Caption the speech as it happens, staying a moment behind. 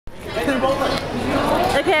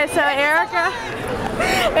Okay, so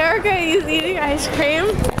Erica is eating ice cream.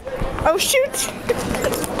 Oh shoot!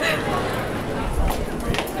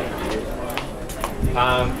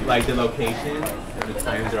 Like the location and the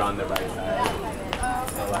times are on the right side.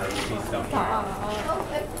 So like she's still here.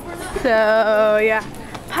 So yeah,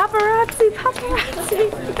 paparazzi. I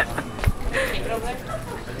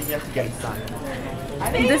think you have to get inside.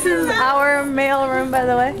 This is our mail room, by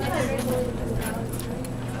the way.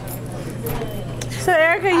 So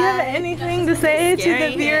Erica, you have anything to say to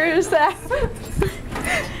the viewers?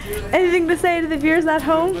 Anything to say to the viewers at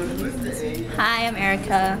home? Hi, I'm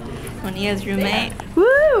Erica, Monia's roommate.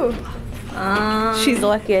 Woo! She's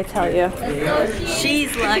lucky, I tell you.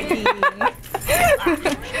 She's lucky.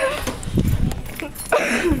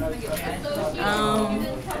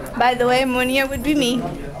 By the way, Monia would be me.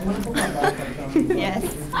 Yes.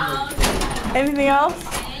 Anything else?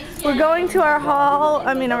 We're going to our hall,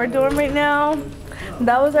 our dorm right now.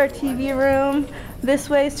 That was our TV room. This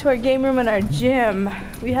way is to our game room and our gym.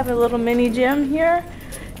 We have a little mini gym here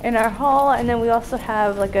in our hall, and then we also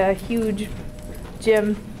have like a huge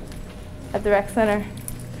gym at the rec center.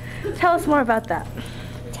 Tell us more about that.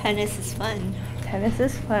 Tennis is fun. Tennis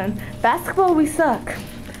is fun. Basketball, we suck.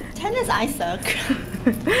 Tennis, I suck.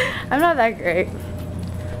 I'm not that great.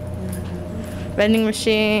 Vending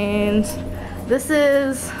machines. This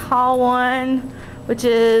is Hall 1, which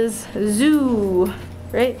is Zoo,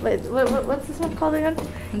 right? Wait, what's this one called again?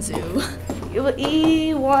 Zoo.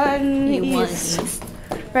 E1 East.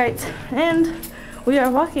 Right, and we are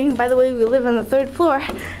walking. By the way, we live on the 3rd floor,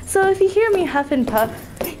 so if you hear me huff and puff,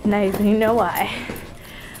 now you know why.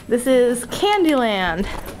 This is Candyland.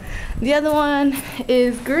 The other one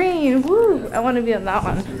is green. Woo! I want to be on that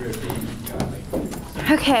one.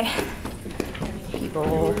 Okay.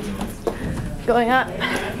 People going up.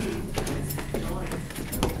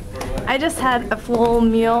 I just had a full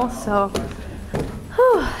meal, so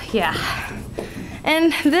whew, yeah.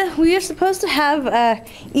 And we are supposed to have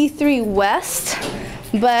E3 West,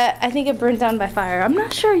 but I think it burned down by fire. I'm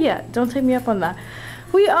not sure yet. Don't take me up on that.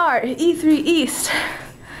 We are E3 East.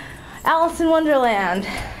 Alice in Wonderland.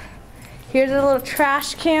 Here's a little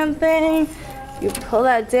trash can thing. You pull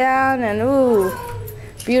that down and ooh,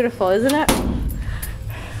 beautiful, isn't it?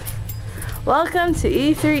 Welcome to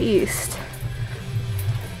E3 East.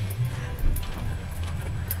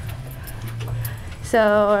 So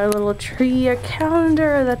our little tree or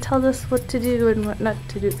calendar that tells us what to do and what not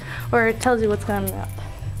to do, or it tells you what's coming up.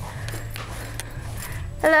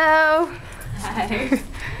 Hello. Hi.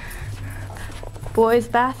 Boys'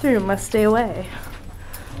 bathroom must stay away.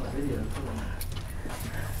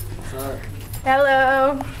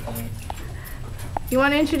 Hello. You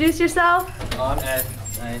want to introduce yourself? I'm Ed.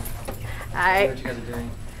 Nice. Hi. What you guys are doing?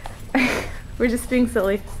 We're just being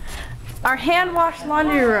silly. Our hand wash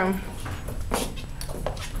laundry room.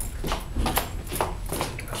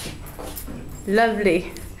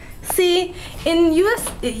 Lovely. See, in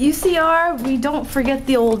UCR, we don't forget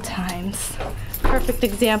the old times. Perfect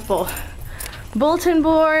example. Bulletin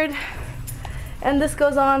board, and this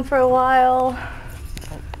goes on for a while.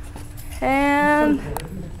 And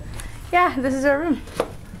yeah, this is our room.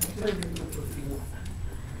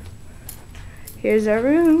 Here's our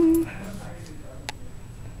room.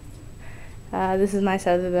 This is my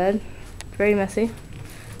side of the bed. Very messy.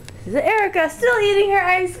 This is Erica, still eating her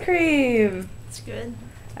ice cream. It's good.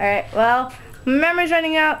 All right, well, my memory's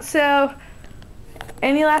running out, so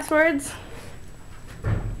any last words?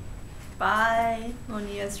 Bye,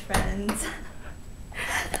 Monia's friends.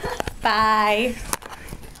 Bye.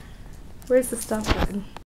 Where's the stop button?